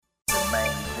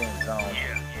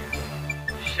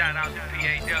Shout out to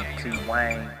PAW.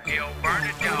 T-Wayne. Yo, burn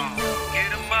it down.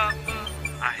 Get him up.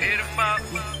 I hit him up.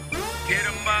 Get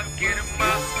him up. Get him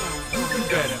up.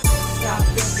 Stop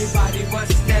everybody,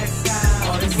 what's that sound?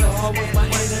 All this all was my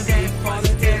enemy falling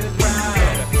to the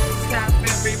ground. Stop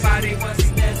everybody, what's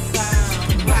that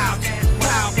sound? Wow,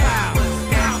 wow, wow,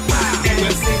 wow, wow. You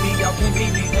see me, y'all can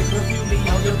beat me, they review me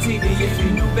on your TV. If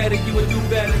you knew better, you would do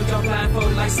better. Jump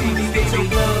blindfold like CD, get your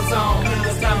gloves on.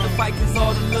 It's time to fight, cause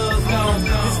all the love's gone.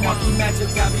 This monkey magic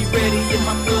got me ready, and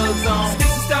my gloves on.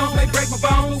 Sticks and stones may break my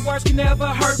bones, but words can never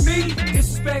hurt me.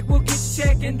 Disrespect will get you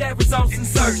checked, and that results in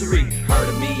surgery. Heard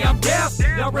of me, I'm deaf,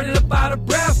 y'all running up out of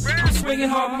breath. I'm swinging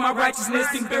hard with my righteousness,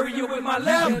 can bury you with my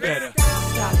left. Better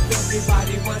stop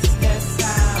everybody, what's that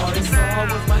sound? All this all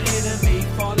was my enemy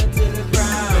falling to the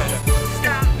ground.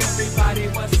 Stop everybody,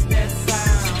 what's that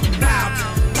sound? Pow,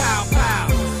 pow, pow,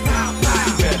 pow,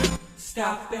 pow.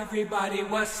 Stop everybody,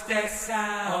 what's that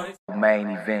sound? Main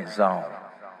event zone.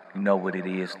 You know what it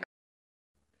is.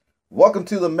 Welcome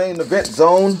to the main event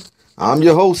zone. I'm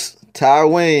your host, Ty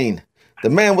Wayne, the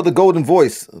man with the golden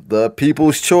voice, the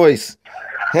people's choice.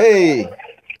 Hey,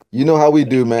 you know how we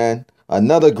do, man.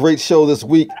 Another great show this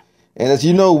week. And as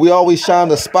you know, we always shine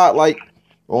the spotlight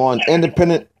on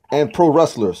independent and pro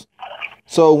wrestlers.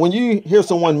 So when you hear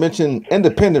someone mention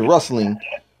independent wrestling,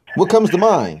 what comes to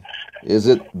mind? Is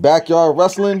it backyard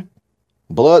wrestling,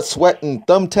 blood, sweat, and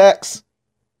thumbtacks,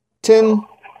 10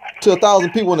 to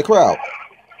 1,000 people in the crowd?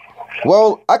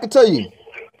 Well, I can tell you,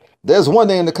 there's one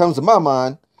name that comes to my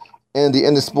mind in the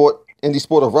indie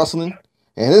sport of wrestling,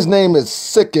 and his name is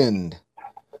Sicend.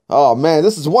 Oh man,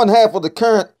 this is one half of the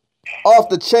current off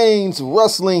the chains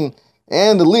wrestling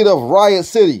and the leader of Riot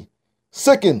City.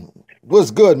 Sicend,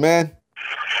 what's good, man?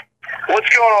 What's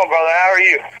going on, brother? How are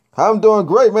you? I'm doing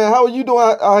great, man. How are you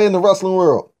doing out here in the wrestling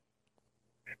world?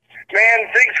 Man,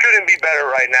 things couldn't be better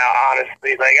right now,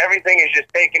 honestly. Like, everything is just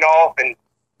taking off, and,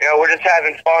 you know, we're just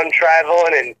having fun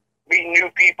traveling and meeting new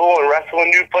people and wrestling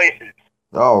new places.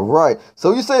 All right.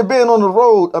 So you say being on the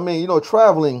road,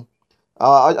 traveling.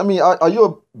 Are you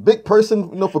a big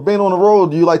person, for being on the road? Or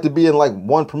do you like to be in, like,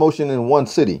 one promotion in one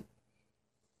city?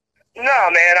 No,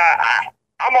 man,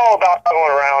 I'm all about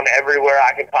going around everywhere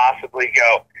I can possibly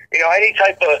go. Any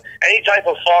type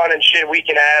of fun and shit we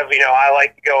can have, I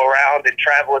like to go around and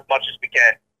travel as much as we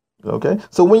can. Okay.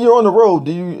 So when you're on the road,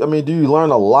 do you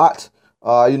learn a lot,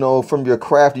 from your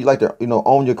craft? Do you like to,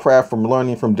 own your craft from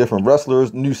learning from different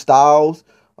wrestlers, new styles,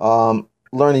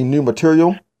 learning new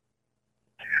material?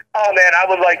 Oh man, I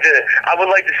would like to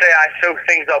say I soak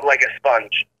things up like a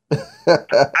sponge.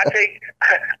 I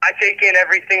take in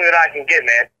everything that I can get,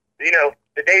 man.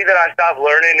 The day that I stop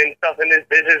learning and stuff in this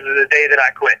business is the day that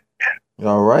I quit.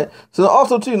 All right. So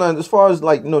also too, now, as far as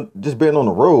like, just being on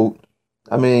the road,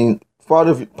 part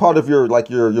of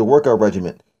your workout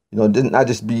regimen, didn't not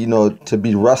just be, to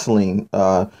be wrestling.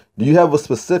 Do you have a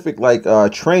specific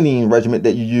training regimen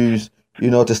that you use,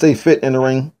 to stay fit in the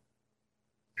ring?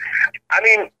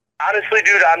 Honestly,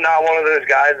 dude, I'm not one of those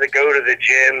guys that go to the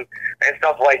gym and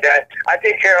stuff like that. I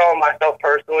take care of myself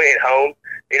personally at home.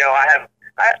 I have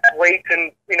weights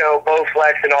and,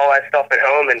 Bowflex and all that stuff at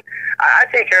home, and I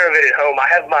take care of it at home. I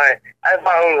have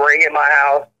my own ring at my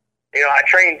house. I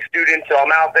train students, so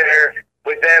I'm out there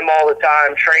with them all the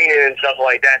time, training and stuff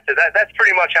like that. So that's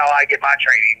pretty much how I get my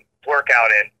training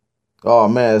workout in. Oh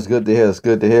man, it's good to hear. It's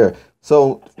good to hear.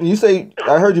 So you say,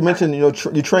 I heard you mention, you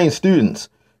train students.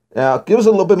 Now, give us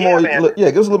a little bit more. Give us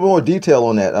a little bit more detail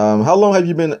on that. How long have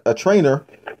you been a trainer,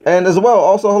 and as well,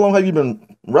 also, how long have you been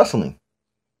wrestling?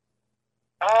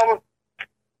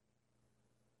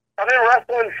 I've been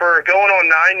wrestling for going on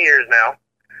 9 years now,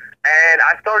 and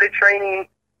I started training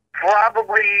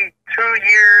probably 2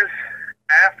 years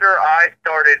after I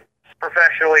started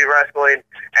professionally wrestling,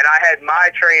 and I had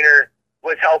my trainer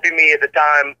was helping me at the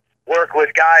time work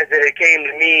with guys that had came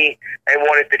to me and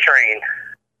wanted to train.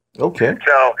 Okay.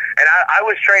 So, and I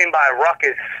was trained by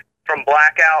Ruckus from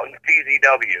Blackout and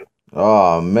CZW.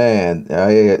 Oh, man.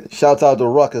 Shouts out to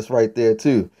Ruckus right there,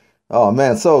 too. Oh,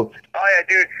 man. So. Oh, yeah,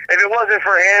 dude. If it wasn't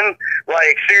for him,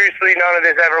 seriously, none of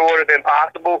this ever would have been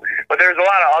possible. But there's a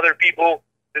lot of other people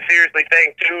to seriously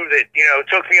thank, too, that,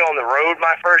 took me on the road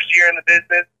my first year in the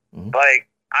business. Mm-hmm.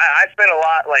 I spent a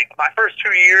lot, my first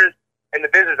 2 years in the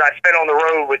business, I spent on the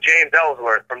road with James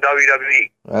Ellsworth from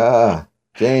WWE.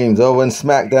 James over in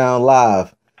SmackDown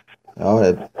Live. All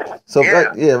right. So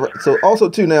So also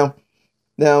too now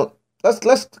let's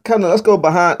go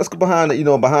behind behind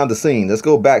the scenes. Let's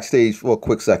go backstage for a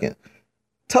quick second.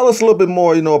 Tell us a little bit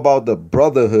more, about the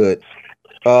brotherhood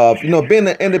of, being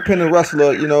an independent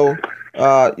wrestler. A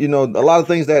lot of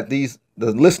things that the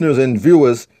listeners and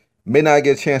viewers may not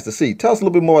get a chance to see. Tell us a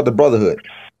little bit more about the brotherhood.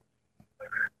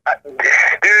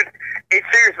 Dude, it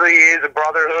seriously is a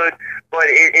brotherhood, but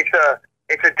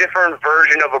it's a different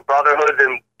version of a brotherhood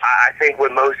than I think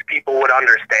what most people would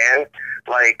understand.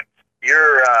 Like,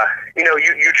 you're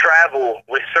you travel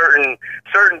with certain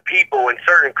people and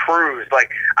certain crews.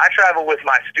 Like, I travel with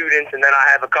my students, and then I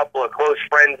have a couple of close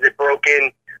friends that broke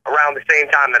in around the same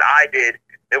time that I did,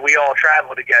 that we all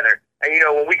travel together. And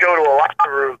when we go to a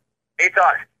locker room, it's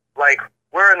us. Like,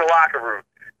 we're in the locker room.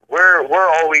 We're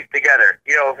always together.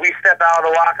 If we step out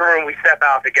of the locker room, we step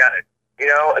out together.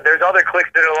 There's other cliques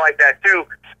that are like that too.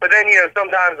 But then,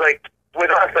 sometimes, like, with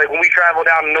us, like, when we travel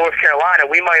down to North Carolina,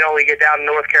 we might only get down to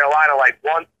North Carolina like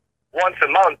once a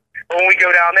month. But when we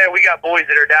go down there, we got boys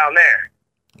that are down there.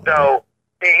 So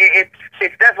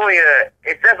it's definitely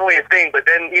a thing. But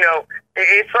then,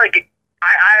 it's like,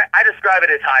 I describe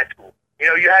it as high school.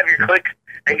 You have your cliques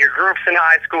and your groups in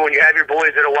high school, and you have your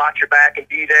boys that'll watch your back and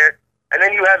be there. And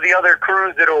then you have the other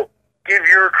crews that'll give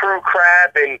your crew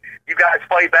crap, and you guys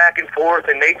fight back and forth,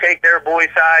 and they take their boy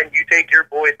side, and you take your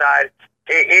boy side.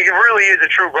 It really is a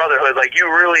true brotherhood. Like, you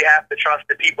really have to trust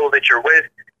the people that you're with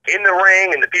in the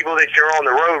ring and the people that you're on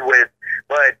the road with.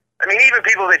 But, I mean, even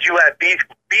people that you have beef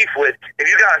with, if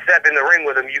you got to step in the ring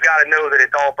with them, you got to know that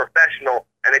it's all professional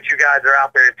and that you guys are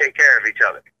out there to take care of each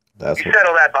other. You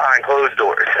settle that behind closed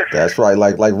doors. That's right,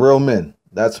 like real men.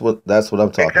 That's what I'm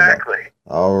talking about. Exactly.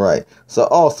 All right. So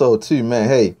also too, man,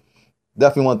 hey,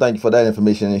 definitely want to thank you for that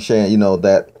information and sharing,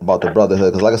 that about the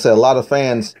brotherhood. Because like I said, a lot of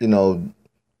fans,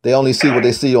 they only see what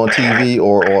they see on TV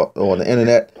or on the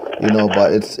internet,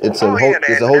 but it's a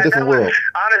whole different world.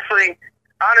 Honestly,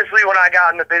 when I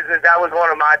got in the business, that was one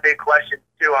of my big questions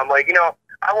too. I'm like,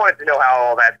 I wanted to know how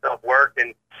all that stuff worked,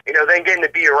 and then getting to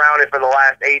be around it for the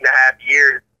last 8.5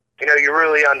 years, you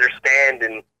really understand.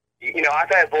 And I've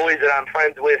had boys that I'm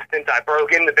friends with since I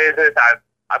broke in the business.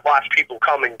 I've watched people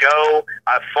come and go.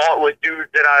 I've fought with dudes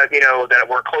that that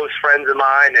were close friends of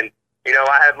mine, and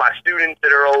I have my students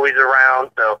that are always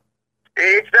around. So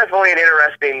it's definitely an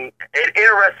interesting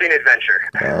adventure.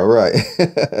 All right,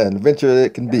 an adventure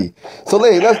it can be. So,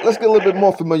 lady, let's get a little bit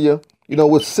more familiar,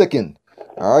 with Sicend.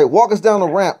 All right, walk us down the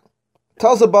ramp.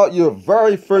 Tell us about your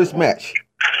very first match.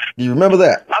 Do you remember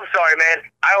that? I'm sorry, man.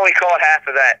 I only caught half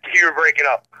of that. You were breaking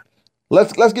up.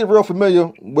 Let's get real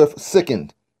familiar with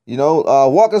Sicend.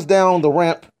 Walk us down the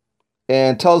ramp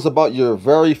and tell us about your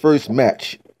very first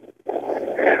match.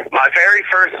 My very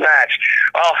first match.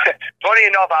 Well, funny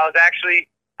enough, I was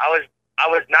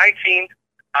 19.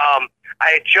 I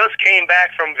had just came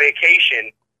back from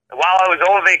vacation. While I was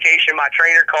on vacation, my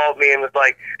trainer called me and was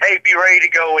like, "Hey, be ready to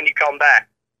go when you come back.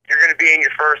 You're going to be in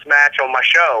your first match on my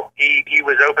show." He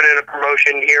was opening a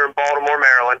promotion here in Baltimore,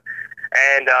 Maryland,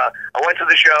 and I went to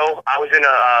the show. I was in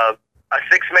a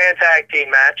 6-man tag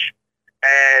team match,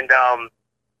 and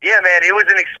yeah, man, it was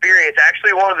an experience.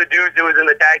 Actually, one of the dudes that was in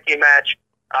the tag team match,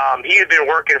 he had been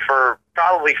working for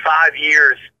probably 5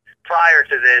 years prior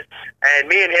to this, and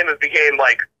me and him have became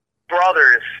like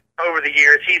brothers over the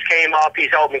years. He's came up,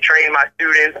 he's helped me train my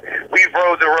students. We've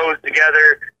rode the roads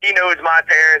together. He knows my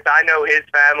parents, I know his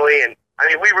family, and I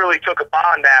mean, we really took a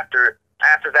bond after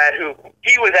that.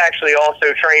 He was actually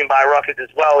also trained by Ruckus as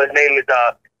well. His name is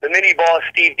the mini boss,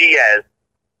 Steve Diaz.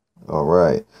 All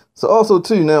right. So also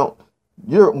too, now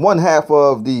you're one half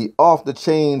of the Off the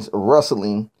Chains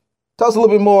Wrestling. Tell us a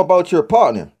little bit more about your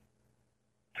partner.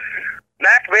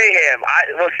 Mac Mayhem.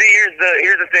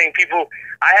 Here's the thing, people.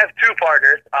 I have two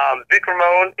partners. Vic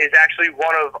Ramone is actually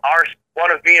one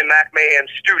of me and Mac Mayhem's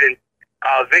students.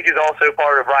 Vic is also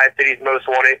part of Riot City's Most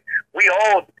Wanted. We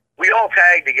all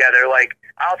tag together. Like,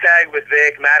 I'll tag with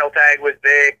Vic, Matt will tag with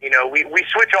Vic. We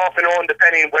switch off and on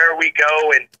depending where we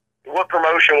go and what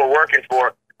promotion we're working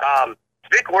for.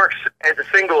 Vic works as a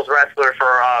singles wrestler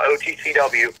for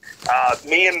OTCW.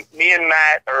 Me and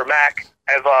Matt or Mac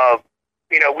have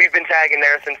we've been tagging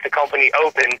there since the company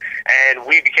opened, and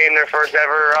we became their first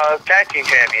ever tag team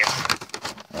champion.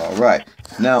 All right.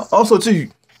 Now, also too,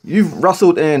 you've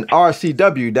wrestled in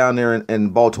RCW down there in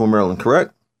Baltimore, Maryland,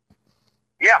 correct?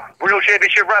 Yeah, Real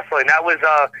Championship Wrestling. That was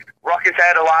Ruckus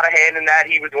had a lot of hand in that.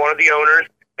 He was one of the owners.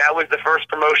 That was the first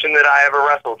promotion that I ever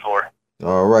wrestled for.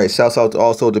 All right. Shouts out to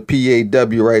also the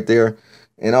PAW right there,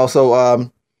 and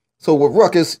also so with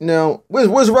Ruckus, now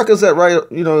where's Ruckus at? Right,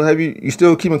 have you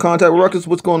still keep in contact with Ruckus?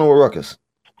 What's going on with Ruckus?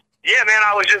 Yeah, man,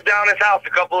 I was just down at his house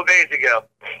a couple of days ago.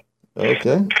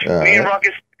 Okay. Me and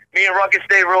Ruckus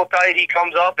stay real tight. He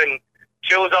comes up and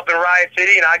chills up in Riot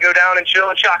City, and I go down and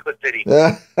chill in Chocolate City.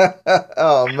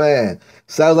 Oh man,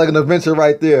 sounds like an adventure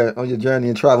right there on your journey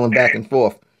and traveling back and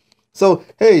forth. So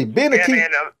hey, being a key.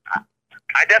 Man,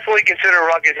 I definitely consider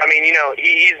Ruckus. I mean,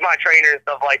 he's my trainer and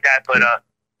stuff like that, but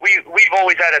we've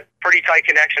always had a pretty tight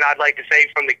connection, I'd like to say,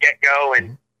 from the get-go,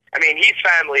 and I mean, he's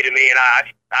family to me, and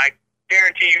I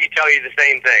guarantee you he tell you the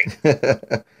same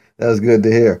thing. That's good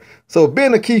to hear. So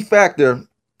being a key factor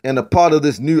and a part of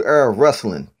this new era of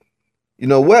wrestling,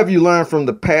 what have you learned from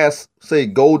the past, say,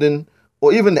 golden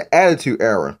or even the attitude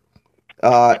era,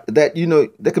 that,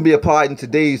 that can be applied in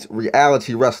today's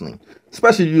reality wrestling,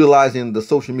 especially utilizing the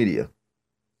social media?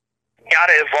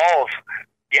 Gotta evolve.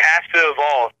 You have to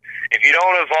evolve. If you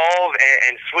don't evolve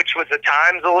and switch with the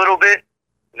times a little bit,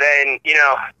 then,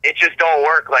 it just don't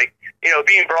work. Like,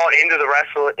 being brought into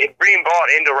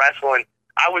wrestling,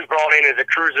 I was brought in as a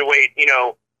cruiserweight,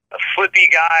 a flippy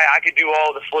guy. I could do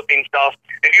all the flipping stuff.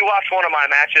 If you watch one of my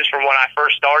matches from when I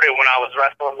first started, when I was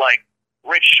wrestling like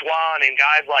Rich Swann and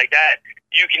guys like that,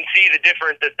 you can see the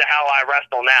difference as to how I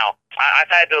wrestle now.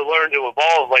 I've had to learn to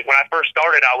evolve. Like when I first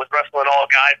started, I was wrestling all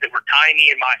guys that were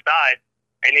tiny in my size.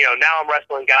 And, now I'm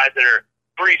wrestling guys that are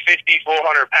 350,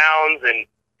 400 pounds and,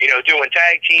 doing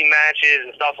tag team matches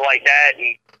and stuff like that.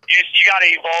 And you got to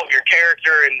evolve your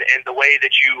character and the way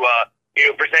that you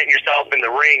present yourself in the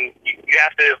ring. You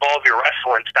have to evolve your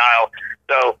wrestling style.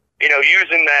 So,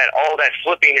 using all that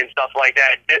flipping and stuff like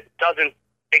that, it doesn't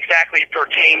exactly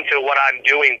pertain to what I'm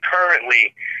doing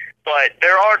currently. But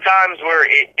there are times where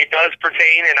it does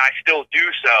pertain, and I still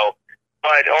do so.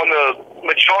 But on the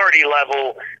majority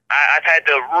level, I've had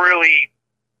to really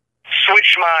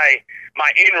switch my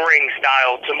in-ring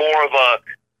style to more of a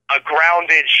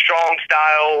grounded, strong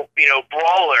style,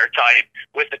 brawler type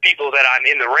with the people that I'm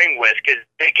in the ring with, because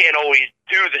they can't always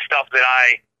do the stuff that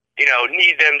I,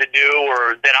 need them to do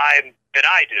or that I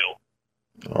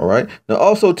do. All right. Now,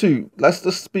 also too, let's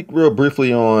just speak real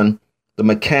briefly on the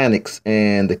mechanics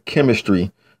and the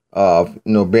chemistry of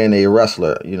being a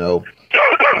wrestler.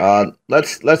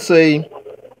 Let's say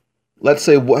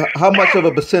how much of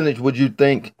a percentage would you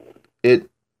think it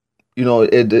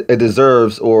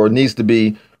deserves or needs to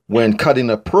be when cutting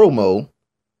a promo,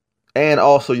 and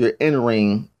also your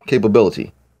in-ring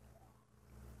capability?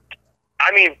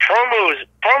 I mean,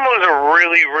 promos are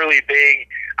really, really big.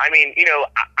 I mean,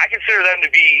 I consider them to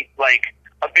be like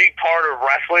a big part of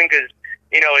wrestling because,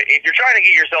 if you're trying to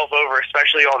get yourself over,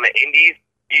 especially on the indies,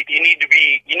 you need to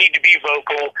be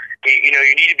vocal. You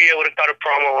need to be able to cut a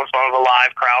promo in front of a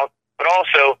live crowd. But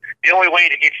also, the only way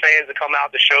to get fans to come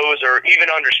out to shows or even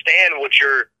understand what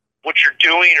you're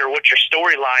doing or what your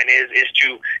storyline is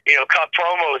to, cut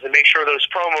promos and make sure those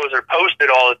promos are posted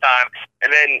all the time.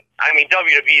 And then, I mean,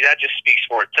 WWE, that just speaks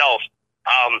for itself.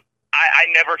 I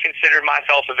never considered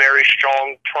myself a very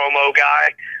strong promo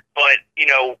guy, but,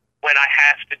 when I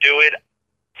have to do it,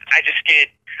 I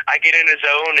get in a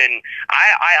zone, and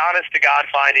I honest to God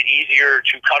find it easier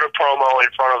to cut a promo in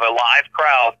front of a live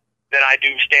crowd than I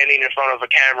do standing in front of a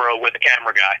camera with a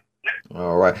camera guy.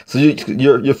 All right. So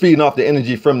you're feeding off the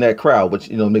energy from that crowd,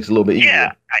 which, makes it a little bit easier.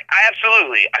 Yeah, I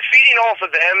absolutely. Feeding off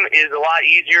of them is a lot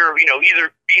easier, either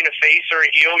being a face or a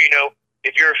heel.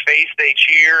 If you're a face, they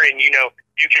cheer, and,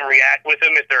 you can react with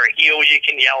them. If they're a heel, you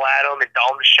can yell at them and tell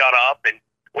them to shut up. And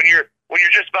when you're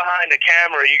just behind the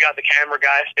camera, you got the camera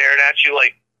guy staring at you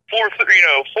like, 4, 3,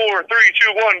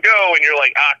 2, 1, go, and you're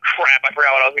like, crap, I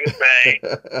forgot what I was going to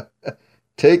say.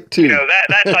 Take two.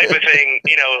 That type of thing.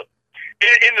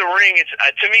 In the ring, it's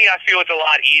to me, I feel it's a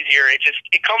lot easier.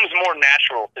 It comes more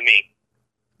natural to me.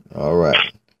 All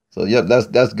right. So yep,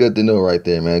 that's good to know right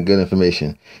there, man. Good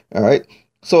information. All right.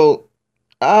 So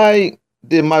I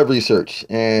did my research,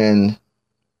 and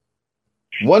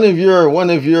one of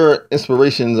your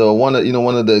inspirations, or one of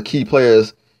the key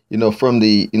players, from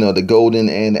the the golden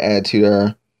and the attitude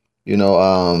era,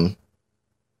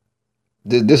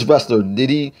 this wrestler,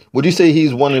 would you say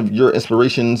he's one of your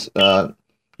inspirations,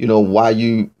 why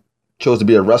you chose to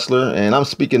be a wrestler? And I'm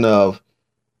speaking of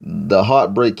the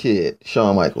Heartbreak Kid,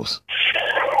 Shawn Michaels.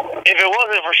 If it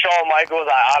wasn't for Shawn Michaels,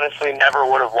 I honestly never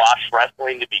would have watched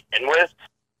wrestling to begin with.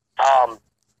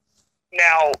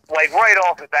 Now, like right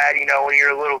off the bat, when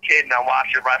you're a little kid and I'm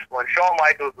watching wrestling, Shawn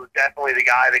Michaels was definitely the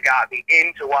guy that got me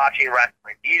into watching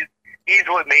wrestling. He's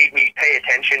what made me pay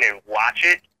attention and watch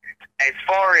it. As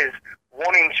far as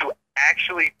wanting to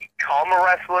actually become a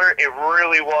wrestler, it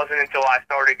really wasn't until I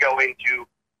started going to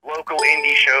local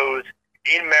indie shows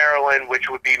in Maryland, which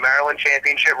would be Maryland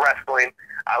Championship Wrestling.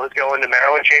 I was going to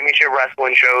Maryland Championship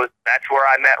Wrestling shows. That's where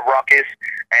I met Ruckus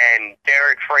and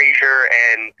Derek Frazier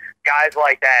and guys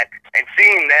like that. And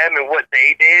seeing them and what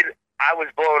they did, I was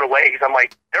blown away because I'm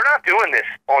like, they're not doing this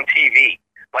on TV.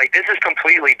 Like, this is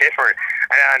completely different.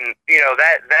 And,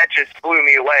 that just blew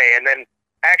me away. And then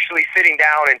actually sitting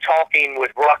down and talking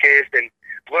with Ruckus and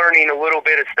learning a little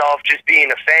bit of stuff, just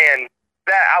being a fan,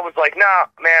 that I was like, nah,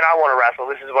 man, I want to wrestle.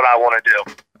 This is what I want to do.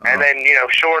 And then,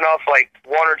 sure enough, like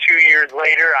 1 or 2 years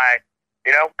later, I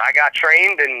got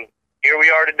trained, and here we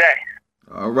are today.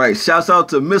 All right. Shouts out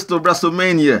to Mr.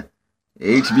 WrestleMania,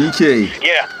 HBK.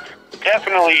 Yeah,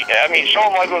 definitely. I mean,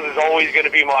 Shawn Michaels is always going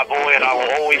to be my boy, and I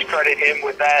will always credit him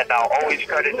with that, and I'll always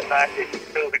credit the fact that he's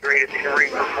still the greatest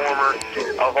in-ring performer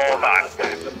of all time.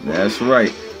 That's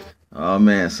right. Oh,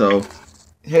 man. So,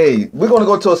 hey, we're going to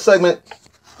go to a segment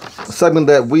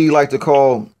that we like to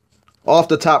call Off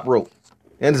the Top Rope.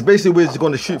 And it's basically we're just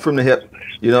going to shoot from the hip.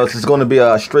 It's just going to be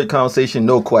a straight conversation,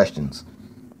 no questions.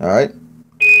 All right?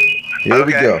 Here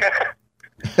we go.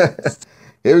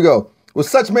 Here we go. With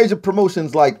such major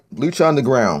promotions like Lucha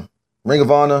Underground, Ring of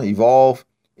Honor, Evolve,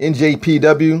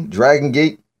 NJPW, Dragon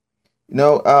Gate,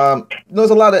 there's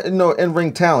a lot of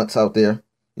in-ring talents out there,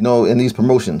 in these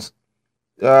promotions.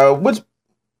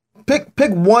 Pick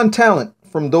one talent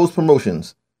from those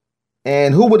promotions,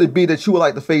 and who would it be that you would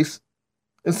like to face,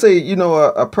 and say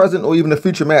a present or even a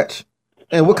future match,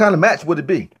 and what kind of match would it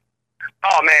be?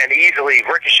 Oh man, easily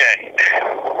Ricochet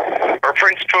or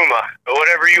Prince Puma or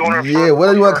whatever you want to. Yeah,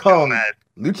 whatever you want to call him.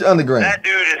 Lucha Underground. That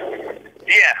dude is,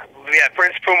 yeah,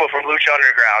 Prince Puma from Lucha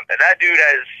Underground. That dude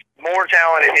has more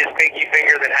talent in his pinky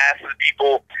finger than half of the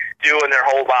people do in their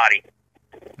whole body.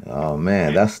 Oh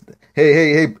man,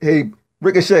 hey,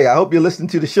 Ricochet. I hope you're listening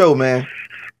to the show, man.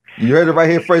 You heard it right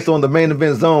here first on the Main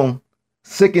Event Zone.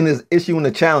 Sicend is issuing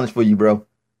a challenge for you, bro.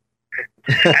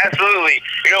 Absolutely.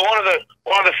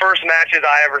 One of the first matches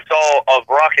I ever saw of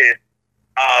Ruckus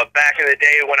back in the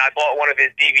day when I bought one of his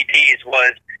DVDs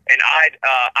was an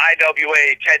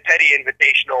IWA Ted Petty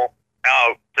Invitational.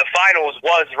 The finals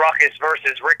was Ruckus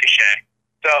versus Ricochet.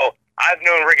 So I've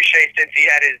known Ricochet since he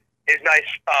had his nice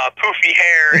poofy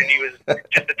hair and he was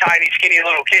just a tiny, skinny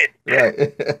little kid.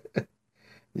 Right.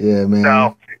 Yeah, man.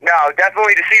 So, no,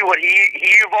 definitely to see what he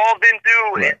evolved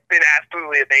into, right. It's been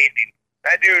absolutely amazing.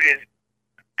 That dude is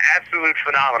absolute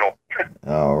phenomenal.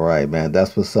 All right, man.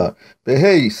 That's what's up. But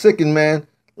hey, Sicend, man,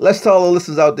 let's tell all the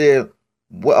listeners out there,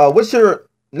 what's your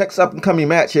next up-and-coming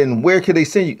match, and where can they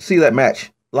see that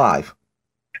match live?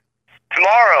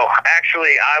 Tomorrow,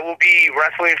 actually, I will be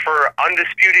wrestling for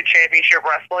Undisputed Championship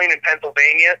Wrestling in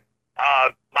Pennsylvania.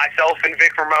 Myself and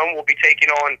Vic Ramon will be taking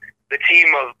on the team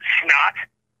of Snot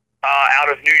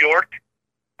out of New York.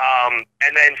 And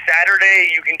then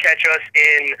Saturday, you can catch us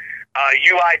in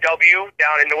UIW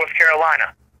down in North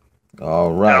Carolina.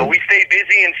 All right. So we stay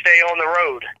busy and stay on the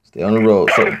road. Stay on the road.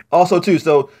 So also too,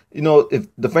 if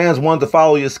the fans want to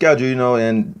follow your schedule,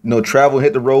 and travel,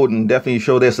 hit the road, and definitely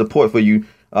show their support for you,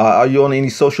 are you on any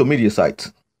social media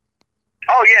sites?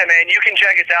 Oh yeah, man. You can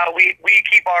check us out. We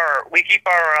keep our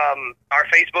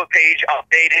Facebook page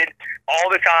updated all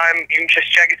the time. You can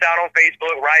just check us out on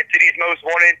Facebook. Riot City's Most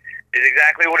Wanted is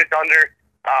exactly what it's under.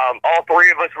 All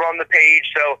three of us run the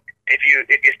page, so if you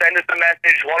send us a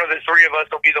message, one of the three of us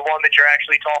will be the one that you're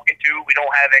actually talking to. We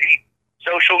don't have any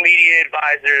social media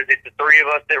advisors. It's the three of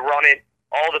us that run it.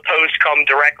 All the posts come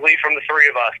directly from the three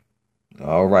of us.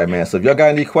 All right, man. So if y'all got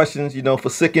any questions, for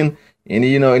Sicend,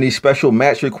 any special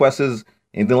match requests,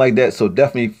 anything like that, so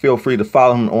definitely feel free to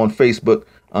follow him on Facebook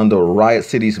under Riot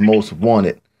City's Most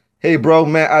Wanted. Hey, bro,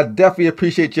 man, I definitely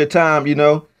appreciate your time,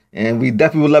 and we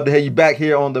definitely would love to have you back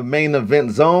here on the Main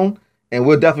Event Zone, and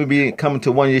we'll definitely be coming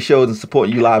to one of your shows and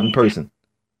supporting you live in person.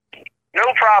 No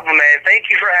problem, man. Thank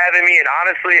you for having me, and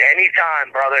honestly,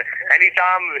 anytime, brother.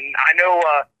 Anytime. And I know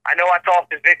I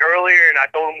talked to Vic earlier, and I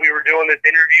told him we were doing this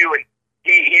interview, and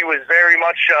he was very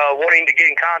much wanting to get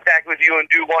in contact with you and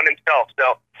do one himself.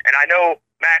 So, and I know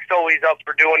Mac's always up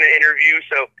for doing an interview,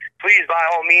 so please, by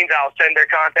all means, I'll send their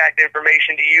contact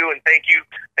information to you, and thank you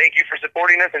for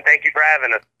supporting us, and thank you for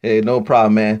having us. Hey, no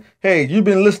problem, man. Hey, you've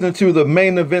been listening to the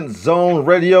Main Event Zone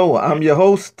Radio. I'm your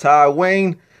host, Ty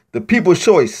Wayne, the People's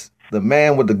Choice, the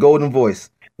man with the golden voice.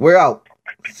 We're out.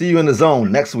 See you in the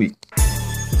zone next week.